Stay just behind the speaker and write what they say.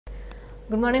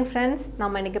Good morning friends.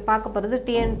 நாம இன்னைக்கு பார்க்க போறது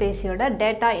Tnpsc யோட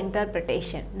data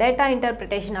interpretation. Data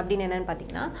interpretation அப்படினா என்னன்னு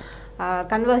பாத்தீங்கன்னா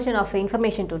conversion of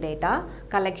information to data,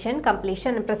 collection,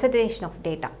 completion and presentation of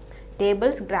data.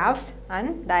 Tables, graphs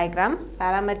and diagram,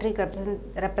 parametric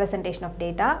representation of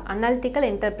data, analytical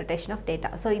interpretation of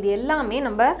data. So இது எல்லாமே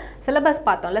நம்ம syllabus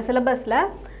பார்த்தோம்ல syllabusல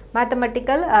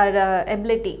mathematical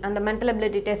ability and the mental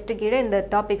ability test கீழ இந்த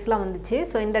டாபிக்ஸ்லாம் வந்துச்சு.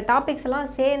 So இந்த டாபிக்ஸ்லாம்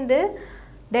சேர்ந்து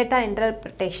data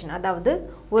interpretation அதாவது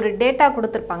ஒரு டேட்டா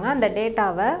கொடுத்திருப்பாங்க அந்த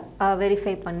டேட்டாவை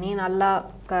வெரிஃபை பண்ணி நல்லா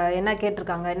என்ன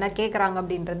கேட்டிருக்காங்க என்ன கேக்குறாங்க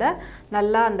அப்படின்றத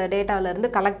நல்லா அந்த டேட்டால இருந்து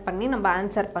கலெக்ட் பண்ணி நம்ம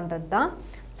ஆன்சர் பண்றது தான்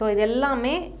சோ இது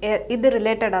எல்லாமே இது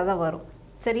ரிலேட்டடா தான் வரும்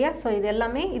சரியா சோ இது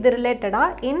எல்லாமே இது ரிலேட்டடா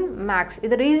இன் மேத்ஸ்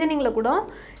இது ரீசனிங்ல கூட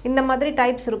இந்த மாதிரி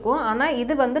டைப்ஸ் இருக்கும் ஆனா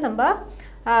இது வந்து நம்ம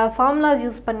formulas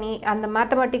யூஸ் பண்ணி அந்த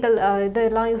mathematical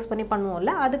இதெல்லாம் யூஸ் பண்ணி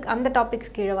பண்ணுவோம்ல அதுக்கு அந்த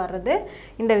டாபிக்ஸ் கீழ வர்றது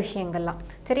இந்த விஷயங்கள்லாம்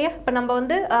சரியா இப்போ நம்ம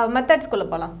வந்து மெத்தட்ஸ் குள்ள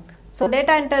போலாம் சோ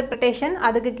data interpretation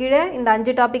அதுக்கு கீழ இந்த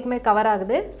 5 டாபிக்மே கவர்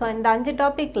ஆகுது சோ இந்த 5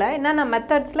 டாபிக்ல என்னென்ன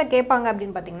மெத்தட்ஸ்ல கேட்பாங்க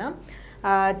அப்படினு பாத்தீங்கன்னா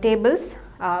tables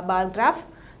bar graph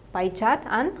pie chart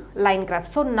and line graph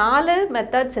so 4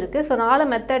 methods இருக்கு சோ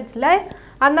 4 மெத்தட்ஸ்ல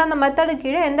அந்த மெத்தட்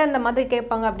கீழ எந்த மாதிரி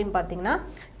கேட்பாங்க அப்படினு பாத்தீங்கன்னா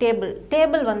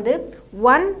டேபிள் வந்து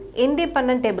one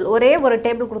independent table ஒரே ஒரு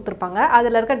டேபிள் கொடுத்திருப்பாங்க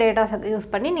அதுல இருக்க டேட்டாஸ் யூஸ்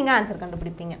பண்ணி நீங்க answer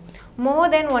கண்டுபிடிப்பீங்க more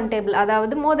than one table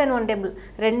அதாவது more than one table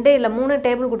ரெண்டு இல்ல மூணு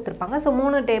டேபிள் கொடுத்திருப்பாங்க சோ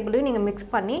மூணு டேபிளையும் நீங்க mix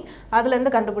பண்ணி அதுல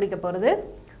இருந்து கண்டுபிடிக்க போறது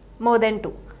more than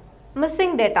two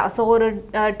missing data so ஒரு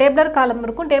டேபிளர் காலம்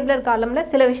இருக்கும் டேபிளர் காலம்ல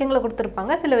சில விஷயங்களை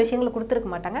கொடுத்திருப்பாங்க சில விஷயங்களை கொடுத்திருக்க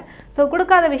மாட்டாங்க சோ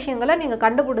கொடுக்காத விஷயங்களை நீங்க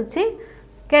கண்டுபிடிச்சி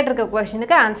கேட்டிருக்க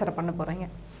क्वेश्चनக்கு ஆன்சர் பண்ண போறீங்க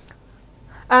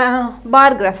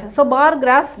bar graph so bar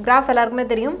graph எல்லாருக்குமே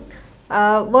தெரியும்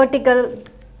vertical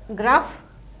graph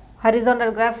horizontal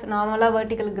graph நார்மலா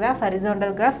vertical graph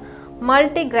horizontal graph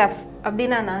multi graph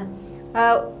அப்படினா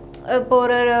இப்போ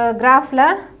ஒரு கிராஃப்ல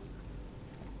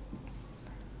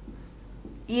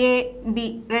A B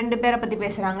ரெண்டு பேரை பத்தி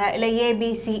பேசுறாங்க இல்ல A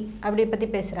B C அப்படி பத்தி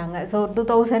பேசுறாங்க சோ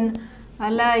 2000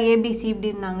 அல்ல A B C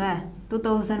இப்படி இருந்தாங்க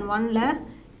 2001 ல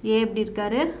A இப்படி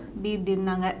இருக்காரு B இப்படி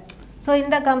இருந்தாங்க சோ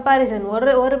இந்த கம்பேரிசன்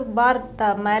ஒரு பார்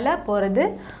மேல போறது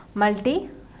மல்டி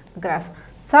கிராஃப்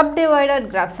சப்டிவைடட்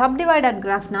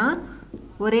கிராஃப்னா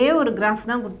ஒரே ஒரு கிராஃப்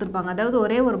தான் கொடுத்திருப்பாங்க அதாவது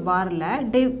ஒரே ஒரு பார்ல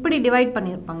இப்படி டிவைட்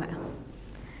பண்ணிருப்பாங்க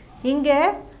இங்க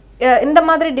இந்த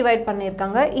மாதிரி டிவைட்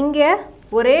பண்ணிருக்காங்க இங்க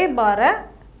ஒரே பாரை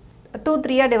 2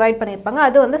 3 ஆ டிவைட் பண்ணிருப்பாங்க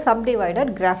அது வந்து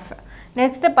சப்டிவைடட் கிராஃப்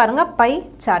நெக்ஸ்ட் பாருங்க பை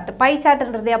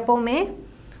சார்ட்ன்றது எப்பவுமே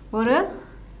ஒரு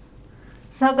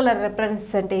circular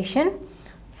representation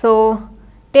so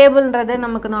tableன்றது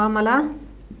நமக்கு நார்மலா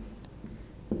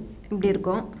இப்படி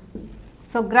இருக்கும்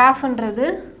so graphன்றது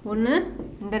ஒன்னு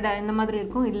இந்த மாதிரி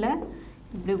இருக்கும் இல்ல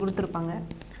இப்படி கொடுத்திருப்பாங்க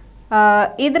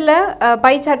இதுல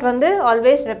pie chart வந்து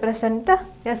always represent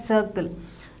a circle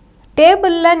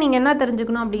டேபிள்ல நீங்க என்ன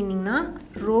தெரிஞ்சுக்கணும் அப்படினீங்கன்னா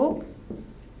row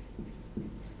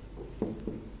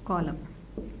column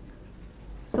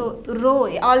so row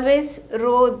always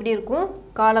row இப்படி இருக்கும்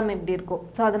column இப்படி இருக்கும்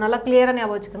சோ அதனால கிளியரா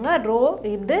ஞாபகம் வச்சுக்கோங்க row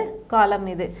இது column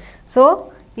இது சோ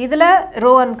இதுல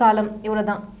row and column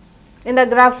இவ்வளவுதான் இந்த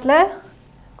கிராஃப்ஸ்ல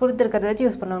கொடுத்திருக்கிறத வச்சு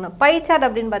யூஸ் பண்ணுவாங்க pie chart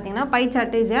அப்படினு பாத்தீங்கன்னா pie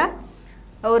chart is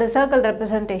ஒரு circle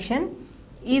representation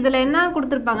இதுல என்ன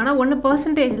கொடுத்திருப்பாங்கன்னா ஒன்னு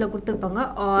percentageல கொடுத்திருப்பாங்க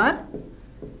or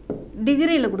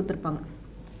டிகிரில கொடுத்திருப்பாங்க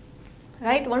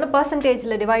ரைட் ஒன்னு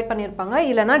percentageல டிவைட் பண்ணிருப்பாங்க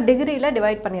இல்லனா டிகிரில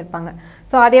டிவைட் பண்ணிருப்பாங்க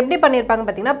சோ அது எப்படி பண்ணிருப்பாங்க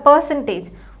பாத்தீங்கன்னா percentage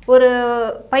ஒரு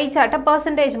பை சார்ட்ட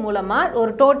percentage மூலமா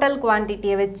ஒரு டோட்டல்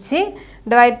குவாண்டிட்டியை வச்சு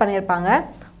டிவைட் பண்ணிருப்பாங்க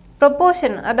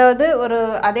proportion அதாவது ஒரு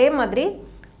அதே மாதிரி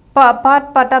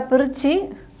பார்ட்டா பிரிச்சி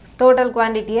total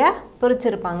குவாண்டிட்டியை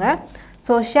பிரிச்சிருப்பாங்க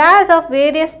so shares of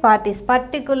various parties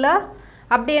particular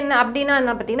அப்படினா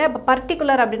என்ன பாத்தீங்கன்னா இப்ப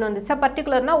பர்టిక్యులர் அப்படினு வந்துச்சா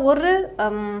பர்టిక్యులர்னா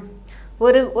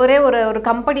ஒரே ஒரு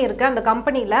கம்பெனி இருக்கு அந்த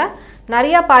கம்பெனில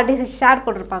நிறைய பார்ட்டிஸ் ஷேர்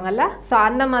போட்டுருப்பாங்கல்ல சோ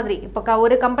அந்த மாதிரி இப்ப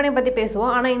ஒரு கம்பெனி பத்தி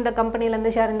பேசுவோம் ஆனா இந்த கம்பெனில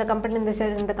இருந்து ஷேர் இந்த கம்பெனில இருந்து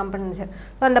ஷேர் இந்த கம்பெனில இருந்து ஷேர்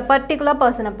சோ அந்த பர்టిక్యులர்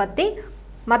பர்சனை பத்தி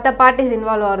மத்த பார்ட்டிஸ்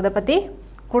இன்வால்வ் ஆவறத பத்தி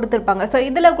கொடுத்திருப்பாங்க சோ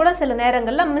இதுல கூட சில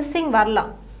நேரங்கள்ல மிஸ்ஸிங்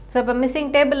வரலாம் சோ இப்ப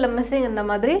மிஸ்ஸிங் டேபிள்ல மிஸ்ஸிங் இந்த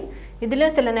மாதிரி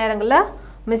இதுலயும் சில நேரங்கள்ல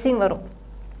மிஸ்ஸிங் வரும்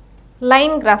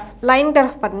லைன் கிராஃப்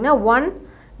பாத்தீங்கன்னா one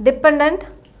dependent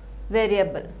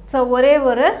variable so ஒரே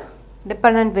ஒரு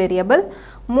dependent variable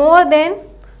more than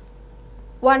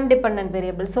one dependent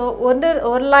variable so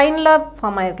ஒரு லைன்ல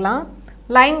ஃபார்ம் ஆயிருக்கலாம்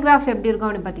லைன் கிராஃப் எப்படி இருக்கும்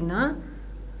அப்படி பாத்தீங்கன்னா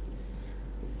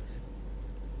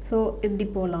so இப்படி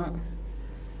போலாம்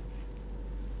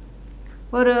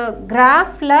ஒரு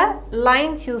கிராஃப்ல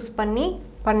லைன்ஸ் யூஸ்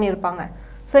பண்ணிருப்பாங்க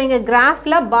சோ இங்க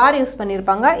கிராஃப்ல பார் யூஸ்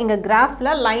பண்ணிருப்பாங்க இங்க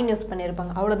கிராஃப்ல லைன் யூஸ்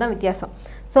பண்ணிருப்பாங்க அவ்வளவுதான் வித்தியாசம்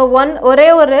சோ ஒரே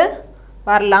ஒரு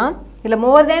வரலாம் இல்ல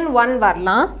more than one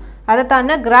வரலாம் அதை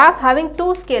தாண்டி graph having 2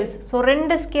 scales. So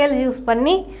 2 scales use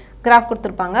பண்ணி கிராஃப்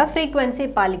கொடுத்துருப்பாங்க. Frequency,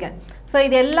 polygon. ஸோ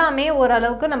இது எல்லாமே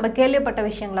ஓரளவுக்கு நம்ம கேள்விப்பட்ட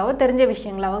விஷயங்களாவோ தெரிஞ்ச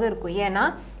விஷயங்களாவோ இருக்கும். ஏன்னா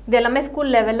இது எல்லாமே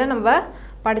ஸ்கூல் லெவலில் நம்ம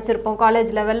படிச்சிருப்போம்,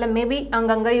 காலேஜ் லெவலில் மேபி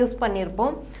அங்கங்கே யூஸ்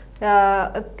பண்ணியிருப்போம்.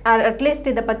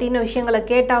 அட்லீஸ்ட் இதை பற்றின விஷயங்களை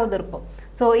கேட்டாவது இருப்போம்.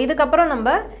 ஸோ இதுக்கப்புறம்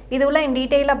நம்ம இது உள்ள இன்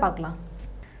டீட்டெயிலாக பார்க்கலாம்.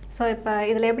 ஸோ இப்போ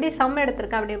இதில் எப்படி சம்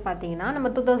எடுத்திருக்கேன் அப்படின்னு பார்த்தீங்கன்னா, நம்ம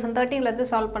 2013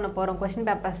 சால்வ் பண்ண போகிறோம் கொஷின்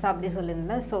பேப்பர்ஸ் அப்படி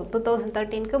சொல்லியிருந்தேன். ஸோ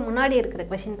 2013க்கு முன்னாடி இருக்கிற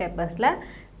கொஷின் பேப்பர்ஸில்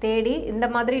தேடி இந்த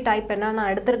மாதிரி டைப் என்னென்ன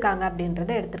எடுத்திருக்காங்க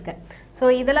அப்படின்றத எடுத்திருக்கேன். ஸோ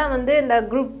இதெல்லாம் வந்து இந்த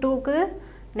குரூப் 2க்கு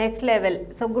நெக்ஸ்ட் லெவல்.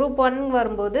 ஸோ குரூப் 1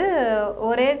 வரும்போது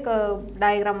ஒரே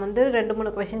டயக்ராம் வந்து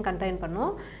 2-3 கொஷின் கண்டெயின்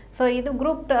பண்ணும். ஸோ இது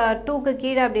குரூப் 2க்கு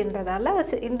கீழே அப்படின்றதால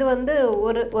இது வந்து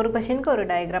ஒரு கொஷினுக்கு ஒரு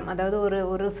டயக்ராம், அதாவது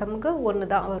ஒரு சம்முக்கு ஒன்று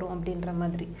தான் வரும் அப்படின்ற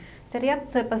மாதிரி. சரியா?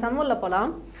 ஸோ இப்போ சம்முள்ள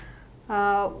போகலாம்.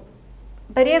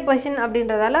 பெரிய கொஷின்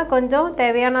அப்படின்றதால கொஞ்சம்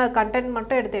தேவையான கண்டென்ட்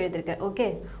மட்டும் எடுத்து எழுதியிருக்கேன். Okay,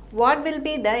 what will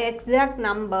be the exact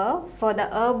number for the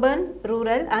urban,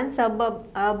 rural and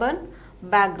sub-urban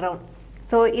background?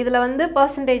 So இதில் வந்து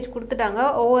பர்சன்டேஜ் கொடுத்துட்டாங்க.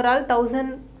 ஓவரால்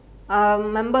 1000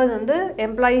 மெம்பர்ஸ் வந்து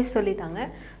எம்ப்ளாயீஸ் சொல்லிட்டாங்க.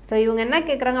 ஸோ இவங்க என்ன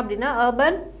கேட்குறாங்க அப்படின்னா,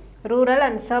 அர்பன், ரூரல்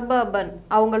அண்ட் சப்-அர்பன்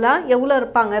அவங்களாம் எவ்வளோ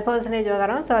இருப்பாங்க பர்சன்டேஜ்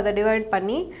வரும். ஸோ அதை டிவைட்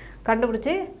பண்ணி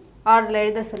கண்டுபிடிச்சி ஆர்டரில்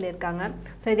எழுத சொல்லியிருக்காங்க.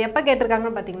 ஸோ இது எப்போ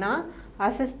கேட்டிருக்காங்கன்னு பார்த்தீங்கன்னா,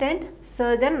 அசிஸ்டன்ட்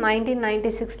சர்ஜன்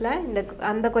 1996ல்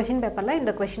அந்த கொஷின் பேப்பரில்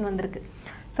இந்த கொஷின் வந்திருக்கு.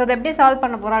 ஸோ அதை எப்படி சால்வ்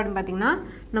பண்ண போகிறோம் அப்படின்னு பார்த்தீங்கன்னா,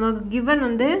 நமக்கு கிவன்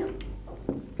வந்து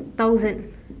 1000.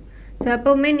 ஸோ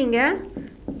எப்போவுமே நீங்கள்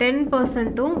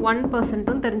 10%ம்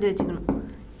 1%ம் தெரிஞ்சு வச்சுக்கணும்.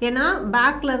 ஏன்னா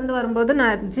பேக்லேருந்து வரும்போது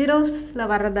நான் ஜீரோஸில்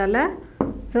வர்றதால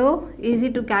so easy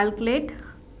to calculate.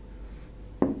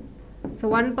 So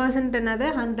 1% என்னது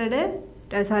 100,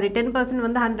 சாரி 10%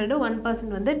 வந்து 100,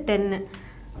 1% வந்து 10.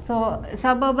 ஸோ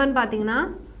சப்-அர்பன் பார்த்தீங்கன்னா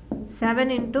 7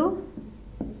 into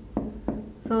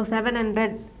ஸோ 700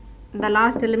 இந்த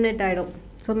லாஸ்ட் எலிமினேட் ஆகிடும்.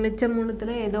 ஸோ மிச்சம்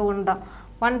 3த்துல ஏதோ ஒன்று தான்.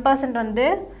 1% வந்து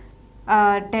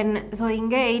 10. ஸோ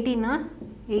இங்கே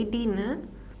 18.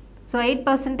 So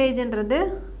 8%ன்றது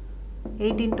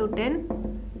 8 into 10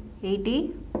 80.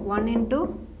 1 into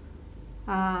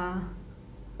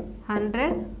 100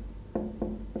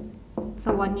 so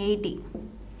 180.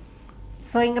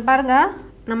 So இங்கே பாருங்கள்,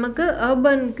 நமக்கு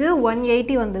அர்பனுக்கு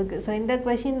 180 வந்திருக்கு. ஸோ இந்த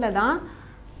கொஷினில் தான்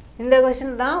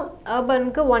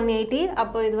அர்பனுக்கு 180.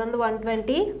 அப்போ இது வந்து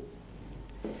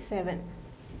 127.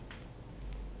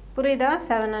 புரியுதா?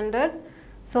 700.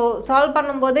 ஸோ சால்வ்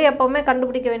பண்ணும்போது எப்போவுமே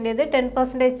கண்டுபிடிக்க வேண்டியது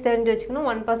 10% தெரிஞ்சு வச்சுக்கணும்,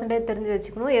 1% தெரிஞ்சு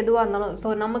வச்சுக்கணும், எதுவாக இருந்தாலும். ஸோ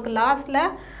நமக்கு லாஸ்ட்டில்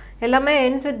எல்லாமே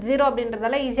ends with 0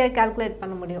 அப்படின்றதால ஈஸியாக கால்குலேட்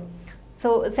பண்ண முடியும். ஸோ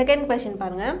செகண்ட் கொஷின்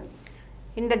பாருங்கள்.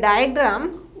 இந்த diagram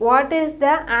what is the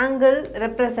angle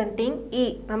representing இ?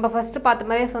 நம்ம ஃபஸ்ட்டு பார்த்த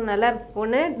மாதிரியே சொன்னல,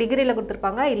 ஒன்று டிகிரியில்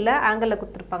கொடுத்துருப்பாங்க, இல்லை ஆங்கிளில்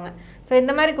கொடுத்துருப்பாங்க. ஸோ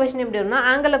இந்த மாதிரி கொஷின் எப்படி வரும்னா,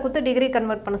 ஆங்கிளில் கொடுத்து டிகிரி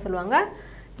கன்வெர்ட் பண்ண சொல்லுவாங்க,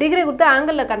 டிகிரி கொடுத்து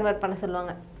ஆங்கிளில் கன்வெர்ட் பண்ண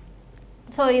சொல்லுவாங்க.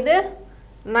 ஸோ இது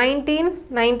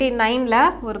 1999ல்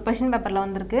ஒரு கொஷின் பேப்பரில்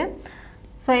வந்திருக்கு.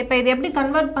 ஸோ இப்போ இது எப்படி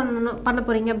கன்வெர்ட் பண்ண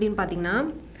போகிறீங்க அப்படின்னு பார்த்தீங்கன்னா,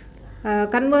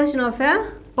 conversion of a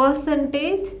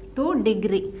percentage to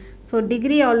degree. So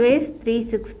degree always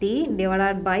 360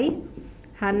 divided by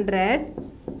 100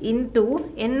 into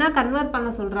என்ன கன்வெர்ட் பண்ண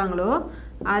சொல்கிறாங்களோ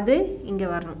அது இங்கே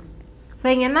வரணும். ஸோ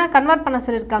இங்கே என்ன கன்வெர்ட் பண்ண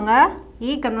சொல்லியிருக்காங்க?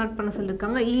 இ கன்வெர்ட் பண்ண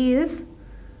சொல்லியிருக்காங்க. இ இஸ்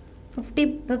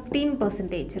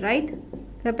 15%, ரைட்?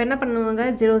 ஸோ இப்போ என்ன பண்ணுவாங்க?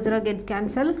 0 get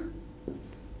cancel,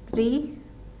 3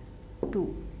 2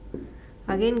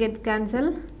 again get cancel,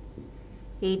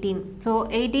 18. So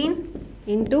 18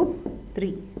 into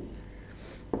 3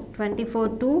 24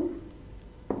 to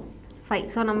 5.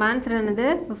 So நம்ம ஆன்சர் என்னது?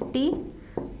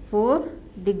 54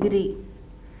 டிகிரி.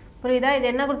 புரியுதா? இது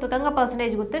என்ன கொடுத்துருக்காங்க?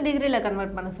 பர்சன்டேஜ் கொடுத்து டிகிரியில்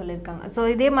கன்வெர்ட் பண்ண சொல்லியிருக்காங்க. ஸோ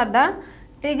இதே மாதிரி தான்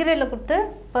டிகிரியில் கொடுத்து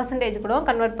பர்சன்டேஜ் கூட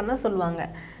கன்வெர்ட் பண்ண சொல்லுவாங்க.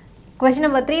 Question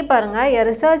number 3 பாருங்க. A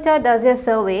researcher does a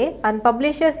survey and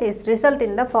publishes his result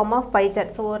in the form of pie chart.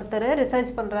 So ஒருத்தர்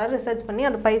ரிசர்ச் பண்ணுறாரு, ரிசர்ச் பண்ணி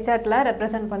அந்த pie chartல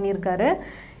ரெப்ரசன்ட் பண்ணியிருக்காரு.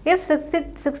 If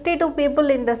 62 people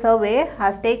in the survey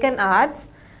has taken arts,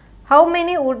 how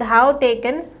many would have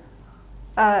taken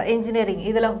engineering?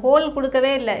 இதில் whole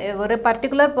கொடுக்கவே இல்லை, ஒரு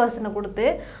particular பர்சனை கொடுத்து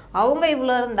அவங்க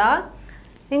இவ்வளோ இருந்தால்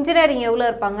இன்ஜினியரிங் எவ்வளோ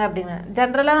இருப்பாங்க அப்படின்னு.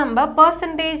 ஜென்ரலாக நம்ம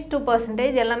பர்சன்டேஜ் டு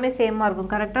பர்சன்டேஜ் எல்லாமே சேமாக இருக்கும்,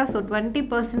 கரெக்டாக? ஸோ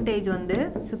 20% வந்து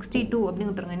 62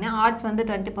 அப்படின்னு கொடுத்துருங்க. ஆர்ட்ஸ் வந்து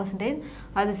 20%,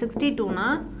 அது 62னா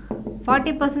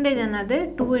 40% என்னது?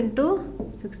 2 into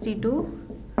 62.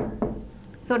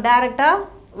 ஸோ டேரெக்டாக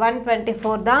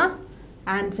 124 தான்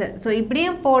ஆன்சர். ஸோ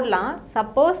இப்படியும் போடலாம்.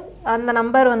 சப்போஸ் அந்த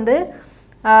நம்பர் வந்து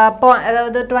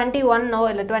அதாவது 21ஓ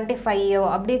இல்லை 25ஓ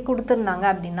அப்படி கொடுத்துருந்தாங்க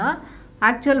அப்படின்னா,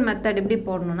 ஆக்சுவல் மெத்தட் எப்படி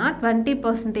போடணும்னா,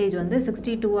 20% வந்து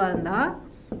 62ஆக இருந்தால்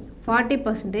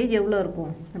 40% எவ்வளோ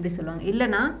இருக்கும் அப்படி சொல்லுவாங்க.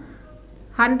 இல்லைனா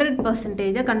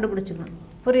 100%-ஐ கண்டுபிடிச்சிக்கணும்.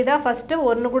 புரியுதா? ஃபஸ்ட்டு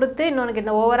ஒன்று கொடுத்து இன்னொன்று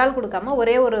இந்த ஓவரால் கொடுக்காம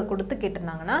ஒரே ஒரு கொடுத்து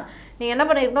கேட்டிருந்தாங்கன்னா நீங்கள் என்ன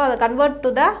பண்ணியிருக்கணும், அதை கன்வெர்ட்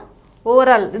டு த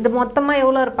ஓவரால், இது மொத்தமாக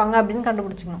எவ்வளோ இருப்பாங்க அப்படின்னு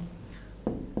கண்டுபிடிச்சிக்கணும்.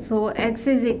 So X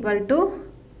is equal to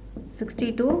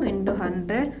 62 into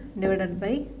 100 divided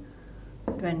by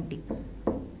 20.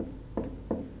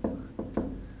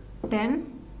 10.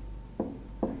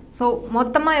 So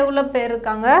மொத்தமாக எவ்வளோ பேர்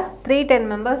இருக்காங்க? 310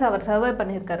 மெம்பர்ஸ் அவர் சர்வை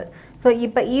பண்ணியிருக்காரு. ஸோ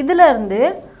இப்போ இதில் இருந்து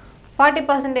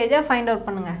 40% ஃபைண்ட் அவுட்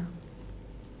பண்ணுங்கள்.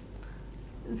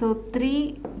 So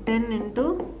 310 into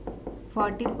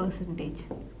 40%.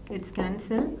 It's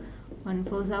cancel. 1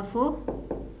 4s are 4.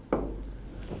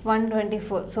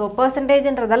 124. So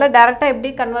பர்சன்டேஜ்ன்றதால டேரெக்டாக எப்படி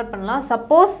கன்வெர்ட் பண்ணலாம்?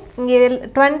 சப்போஸ் இங்கே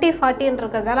 20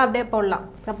 40ன்றதால அப்படியே போடலாம்.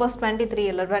 சப்போஸ் 23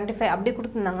 இல்லை 25 அப்படி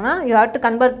கொடுத்துருந்தாங்கன்னா you have to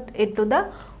convert it to the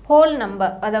whole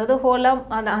number, அதாவது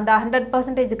ஹோலாக அந்த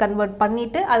 100% கன்வெர்ட்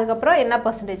பண்ணிவிட்டு அதுக்கப்புறம் என்ன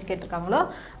பர்சன்டேஜ் கேட்டிருக்காங்களோ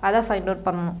அதை ஃபைண்ட் அவுட்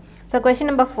பண்ணணும். So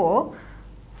question number 4,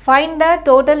 find the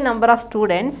total number of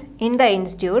students in the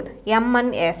institute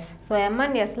M&S. So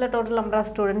M&Sல total number of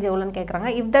students எவ்வளோன்னு கேட்குறாங்க.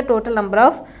 if the total number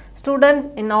of students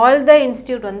in all the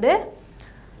institute வந்து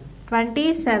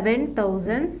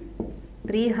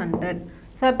 27,300.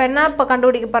 So இப்போ என்ன இப்போ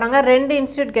கண்டுபிடிக்க போகிறாங்க? 2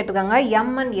 institute கேட்டிருக்காங்க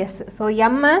M&S. So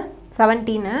M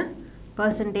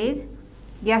 17%,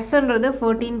 Sன்றது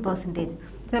 14%.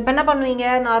 ஸோ இப்போ என்ன பண்ணுவீங்க?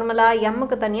 நார்மலாக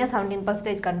எம்முக்கு தனியாக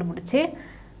 17% கண்டுபிடிச்சி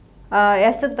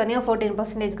எஸ்ஸுக்கு தனியாக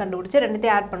 14% கண்டுபிடிச்சி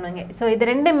ரெண்டுத்தையும் ஆட் பண்ணுவாங்க. ஸோ இது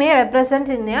ரெண்டுமே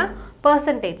ரெப்ரசன்ட்ஸ் இந்த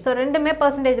பர்சன்டேஜ். ஸோ ரெண்டுமே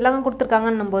பர்சன்டேஜ்லாம்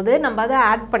கொடுத்துருக்காங்கன்னும் போது நம்ம அதை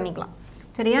ஆட் பண்ணிக்கலாம்.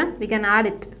 சரியா? we can add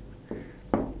it.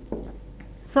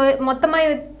 So மொத்தமாக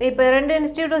இப்போ 2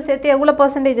 இன்ஸ்டியூட்டும் சேர்த்து எவ்வளோ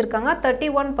பர்சன்டேஜ் இருக்காங்க?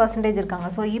 31% இருக்காங்க.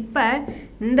 ஸோ இப்போ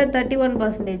இந்த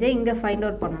 31% இங்கே ஃபைண்ட்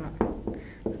அவுட் பண்ணணும்.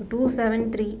 So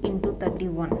 273 into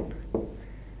 31,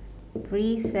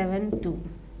 372,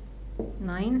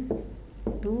 9,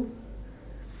 2,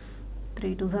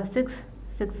 3 2s are 6,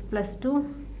 6 plus 2,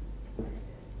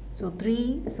 so 3,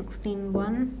 16,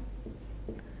 1.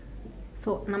 So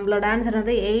நம்மளோட ஆன்சர்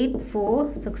வந்து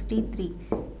 8463.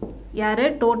 யார்?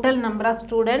 Total number of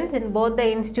students in both the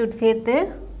institute சேர்த்து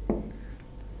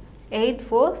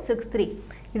 8463.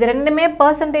 இது ரெண்டுமே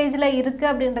பர்சன்டேஜில்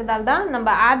இருக்குது அப்படின்றதால தான் நம்ம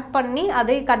ஆட் பண்ணி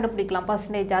அதை கண்டுபிடிக்கலாம்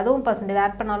பர்சன்டேஜ். அதுவும் பர்சன்டேஜ்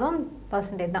ஆட் பண்ணாலும்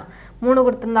பர்சன்டேஜ் தான். 3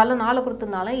 கொடுத்துருந்தாலும் 4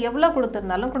 கொடுத்துருந்தாலும் எவ்வளோ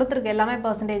கொடுத்துருந்தாலும் கொடுத்துருக்க எல்லாமே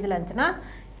பர்சன்டேஜில் இருந்துச்சுன்னா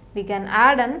we can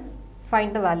add and find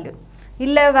the value.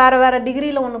 இல்லை வேறு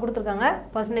டிகிரியில் ஒன்று கொடுத்துருக்காங்க,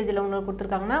 பர்சன்டேஜில் ஒன்று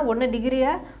கொடுத்துருக்காங்கன்னா ஒன்று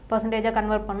டிகிரியை பர்சன்டேஜாக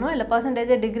கன்வெர்ட் பண்ணணும், இல்லை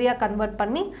பர்சன்டேஜை டிகிரியாக கன்வெர்ட்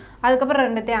பண்ணி அதுக்கப்புறம்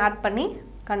ரெண்டுத்தையும் ஆட் பண்ணி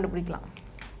கண்டுபிடிக்கலாம்.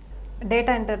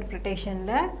 டேட்டா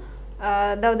இன்டர்பிரிட்டேஷனில்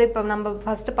அதாவது இப்போ நம்ம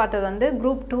ஃபஸ்ட்டு பார்த்தது வந்து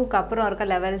குரூப் 2க்கு அப்புறம் இருக்க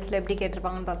லெவல்ஸில் எப்படி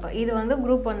கேட்டிருப்பாங்கன்னு பார்த்தோம். இது வந்து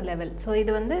குரூப் 1 லெவல். ஸோ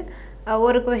இது வந்து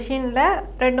ஒரு கொஷினில்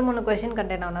 2-3 கொஷின்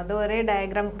கண்டெயின் ஆகணும். அது ஒரே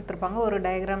டயக்ராம் கொடுத்துருப்பாங்க, ஒரு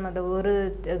டயக்ராம் அது ஒரு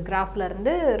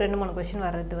கிராஃப்லேருந்து 2-3 கொஷின்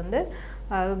வர்றது வந்து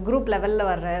குரூப் லெவலில்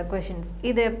வர்ற கொஷின்ஸ்.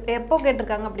 இது எப்போ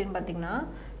கேட்டிருக்காங்க அப்படின்னு பார்த்தீங்கன்னா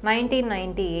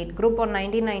 1998 குரூப் 1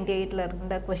 1998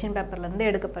 இருந்த கொஷின் பேப்பர்லேருந்து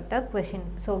எடுக்கப்பட்ட கொஷின்.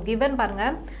 ஸோ கிவன்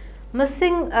பாருங்கள்,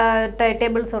 மிஸ்ஸிங்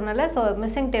டேபிள் சொன்னால. ஸோ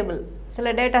மிஸ்ஸிங் டேபிள் சில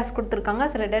டேட்டாஸ் கொடுத்துருக்காங்க,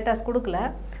 சில டேட்டாஸ் கொடுக்கல.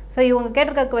 ஸோ இவங்க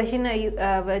கேட்டிருக்க கொஷினை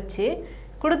வச்சு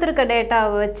கொடுத்துருக்க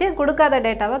டேட்டாவை வச்சு கொடுக்காத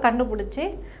டேட்டாவை கண்டுபிடிச்சி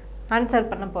ஆன்சர்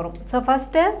பண்ண போகிறோம். ஸோ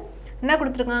ஃபஸ்ட்டு என்ன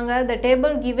கொடுத்துருக்காங்க? the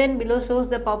table given below shows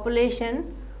the population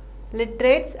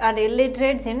literates and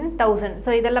illiterates in thousands.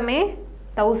 So இதெல்லாமே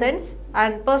thousands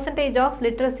and percentage of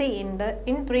literacy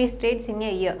in 3 states in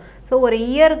a year. So ஒரு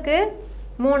இயருக்கு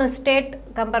 3 ஸ்டேட்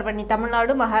கம்பேர் பண்ணி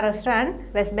தமிழ்நாடு, மகாராஷ்டிரா அண்ட்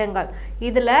வெஸ்ட் பெங்கால்.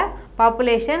 இதில்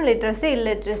population, literacy,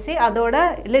 illiteracy, அதோட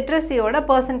லிட்ரஸியோட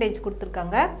percentage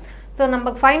கொடுத்துருக்காங்க. So நம்ம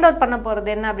find out பண்ண போகிறது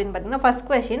என்ன அப்படின்னு பார்த்தீங்கன்னா, first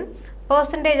question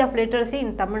percentage of literacy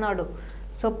in Tamil Nadu.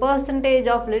 So percentage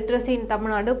of literacy இன்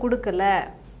தமிழ்நாடு கொடுக்கல.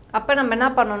 அப்போ நம்ம என்ன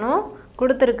பண்ணணும்?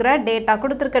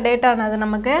 கொடுத்துருக்க டேட்டானது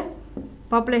நமக்கு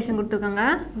பாப்புலேஷன் கொடுத்துருக்காங்க,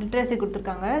 லிட்ரஸி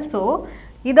கொடுத்துருக்காங்க. ஸோ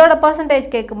இதோட பர்சன்டேஜ்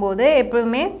கேட்கும்போது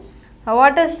எப்பவுமே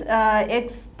what is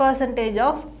X percentage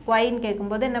of ஒய்ன்னு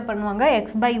கேட்கும்போது என்ன பண்ணுவாங்க?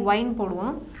 எக்ஸ் பை ஒய்ன்னு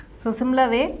போடுவோம். So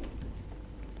சிம்லவே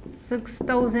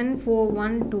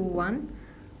 604121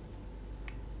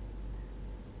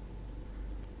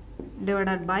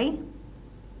 divided by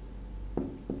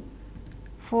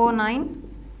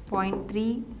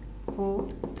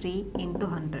 49.343 into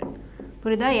 100.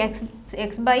 புரியுதா?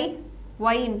 எக்ஸ் பை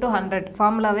ஒய் இன்ட்டு 100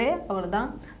 ஃபார்முலாவே அவ்வளோதான்.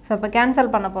 ஸோ இப்போ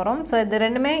கேன்சல் பண்ண போகிறோம். ஸோ இது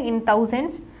ரெண்டுமே இன்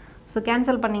தௌசண்ட்ஸ். ஸோ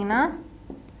கேன்சல் பண்ணிங்கன்னா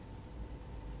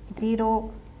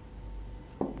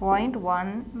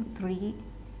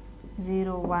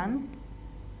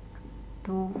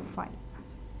 0.130125.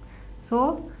 ஸோ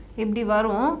இப்படி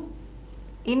வரும்.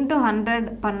 இன்ட்டு 100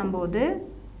 பண்ணும்போது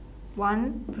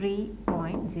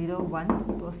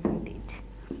 13.01%.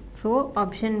 ஸோ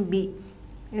ஆப்ஷன் பி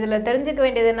இதில் தெரிஞ்சுக்க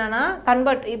வேண்டியது என்னென்னா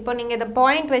கன்வெர்ட் இப்போ நீங்கள் இதை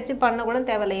பாயிண்ட் வச்சு பண்ண கூட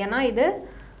தேவையில்லை ஏன்னா இது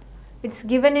இட்ஸ்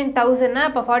கிவன் இன் 1000னா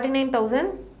இப்போ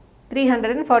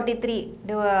 49,343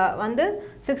 வந்து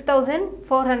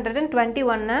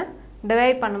 6,421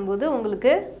 டிவைட் பண்ணும்போது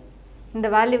உங்களுக்கு இந்த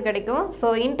வேல்யூ கிடைக்கும் ஸோ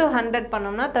இன்ட்டு 100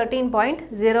 பண்ணோம்னா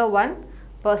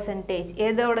 13.01%.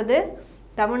 எதோடது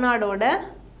தமிழ்நாடோட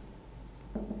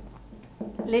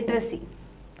லிட்ரஸி.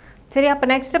 சரி அப்போ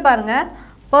நெக்ஸ்ட்டு பாருங்கள்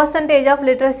percentage of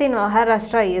literacy in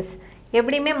Maharashtra is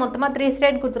எப்படியுமே மொத்தமாக 3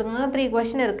 ஸ்டேட் கொடுத்துருக்காங்க 3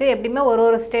 கொஷின் இருக்குது எப்படியுமே ஒரு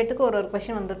ஸ்டேட்டுக்கு ஒரு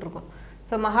கொஷின் வந்துட்டுருக்கும்.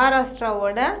 ஸோ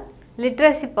மகாராஷ்டிராவோட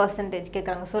லிட்ரஸி பர்சன்டேஜ்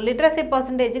கேட்குறாங்க. ஸோ லிட்ரஸி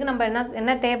பர்சன்டேஜுக்கு நம்ம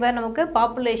என்ன தேவை நமக்கு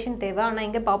பாப்புலேஷன் தேவை ஆனால்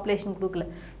இங்கே பாப்புலேஷன் கொடுக்கல.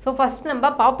 ஸோ ஃபஸ்ட் நம்ம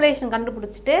பாப்புலேஷன்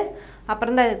கண்டுபிடிச்சிட்டு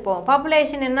அப்புறம் தான் இதுக்கு போவோம்.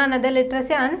 பாப்புலேஷன் என்னன்னது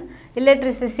லிட்ரஸி அண்ட்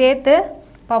இல்லிட்ரஸி சேர்த்து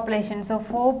பாப்புலேஷன். ஸோ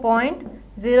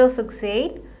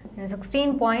 4.068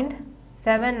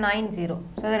 16.790.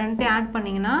 ஸோ இது ரெண்டையும் ஆட்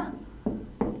பண்ணிங்கன்னா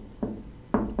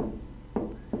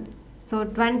ஸோ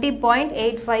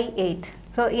 20.858.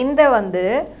 ஸோ இந்த வந்து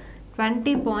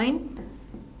 20.8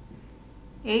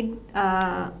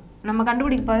 நம்ம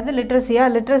கண்டுபிடிக்க போகிறது லிட்ரஸியா.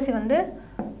 லிட்ரஸி வந்து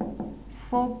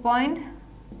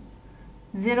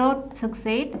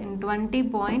 4.068 in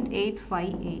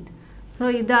 20.858. ஸோ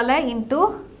இதால் இன்ட்டு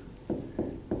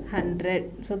 100.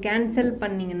 ஸோ கேன்சல்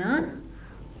பண்ணிங்கன்னா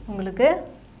உங்களுக்கு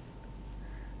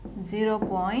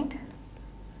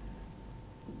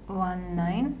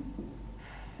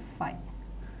 0.195.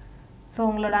 ஸோ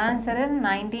உங்களோட ஆன்சரு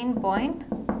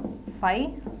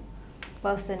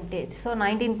 19.5%. ஸோ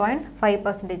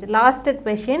 19.5%. லாஸ்ட்டு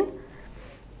கொஷின்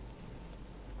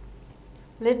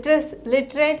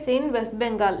லிட்ரேட்ஸ் இன் வெஸ்ட்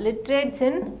பெங்கால். லிட்ரேட்ஸ்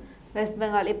இன் வெஸ்ட்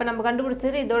பெங்கால் இப்போ நம்ம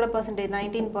கண்டுபிடிச்சது இதோட பர்சன்டேஜ்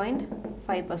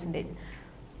 19.5%.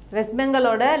 வெஸ்ட்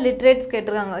பெங்காலோட லிட்ரேட்ஸ்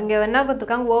கேட்டிருக்காங்க. இங்கே என்ன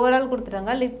கொடுத்துருக்காங்க ஓவரால்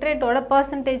கொடுத்துட்டாங்க லிட்ரேட்டோட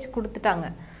பர்சன்டேஜ் கொடுத்துட்டாங்க.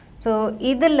 ஸோ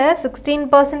இதில்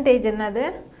 16% என்னது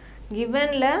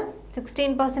கிவனில்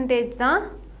 16% தான்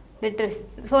லிட்ரேட்ஸ்.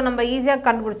 ஸோ நம்ம ஈஸியாக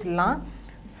கண்டுபிடிச்சிடலாம்.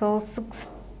 ஸோ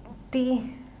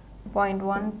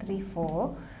 60.134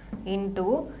 இன்ட்டு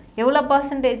எவ்வளோ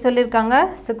பர்சன்டேஜ் சொல்லியிருக்காங்க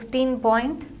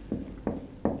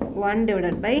 16.1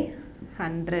 டிவைடட் பை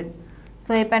 100.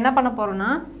 ஸோ இப்போ என்ன பண்ண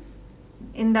போகிறோன்னா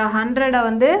இந்த 100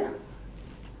 வந்து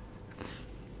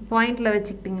பாயிண்டில்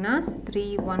வச்சுக்கிட்டிங்கன்னா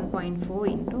 31.4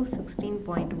 இன்ட்டு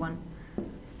 16.1.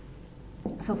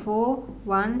 ஸோ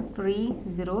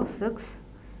 41306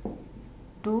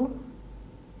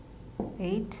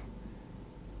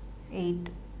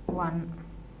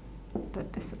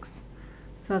 288136.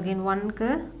 ஸோ அகெயின் 1க்கு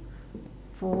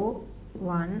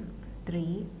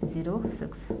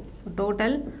 41306. So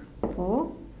total 4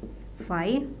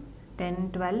 5 10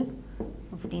 12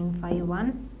 15 5 1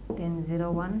 10 0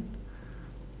 1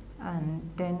 and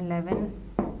 10 11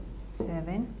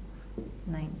 7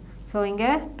 9. ஸோ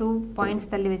இங்கே 2 பாயிண்ட்ஸ்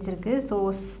தள்ளி வச்சுருக்கு. ஸோ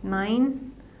 9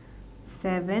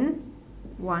 7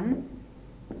 1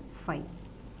 5.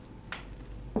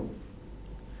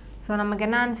 ஸோ நமக்கு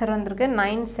என்ன ஆன்சர் வந்திருக்கு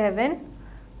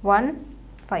 9715.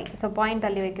 ஸோ பாயிண்ட்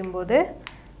தள்ளி வைக்கும்போது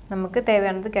நமக்கு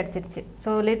தேவையானது கிடச்சிருச்சு. ஸோ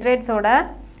லிட்ரேட்ஸோட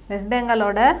வெஸ்ட்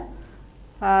பெங்காலோட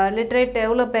லிட்ரேட்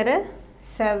எவ்வளோ பேர்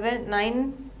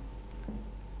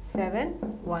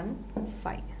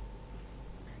 9715.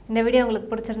 இந்த வீடியோ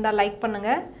உங்களுக்கு பிடிச்சிருந்தா லைக்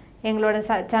பண்ணுங்கள், எங்களோட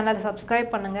சேனலை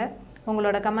சப்ஸ்கிரைப் பண்ணுங்கள்,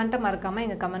 உங்களோட கமெண்ட்டை மறக்காமல்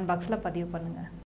எங்கள் கமெண்ட் பாக்ஸில் பதிவு பண்ணுங்கள்.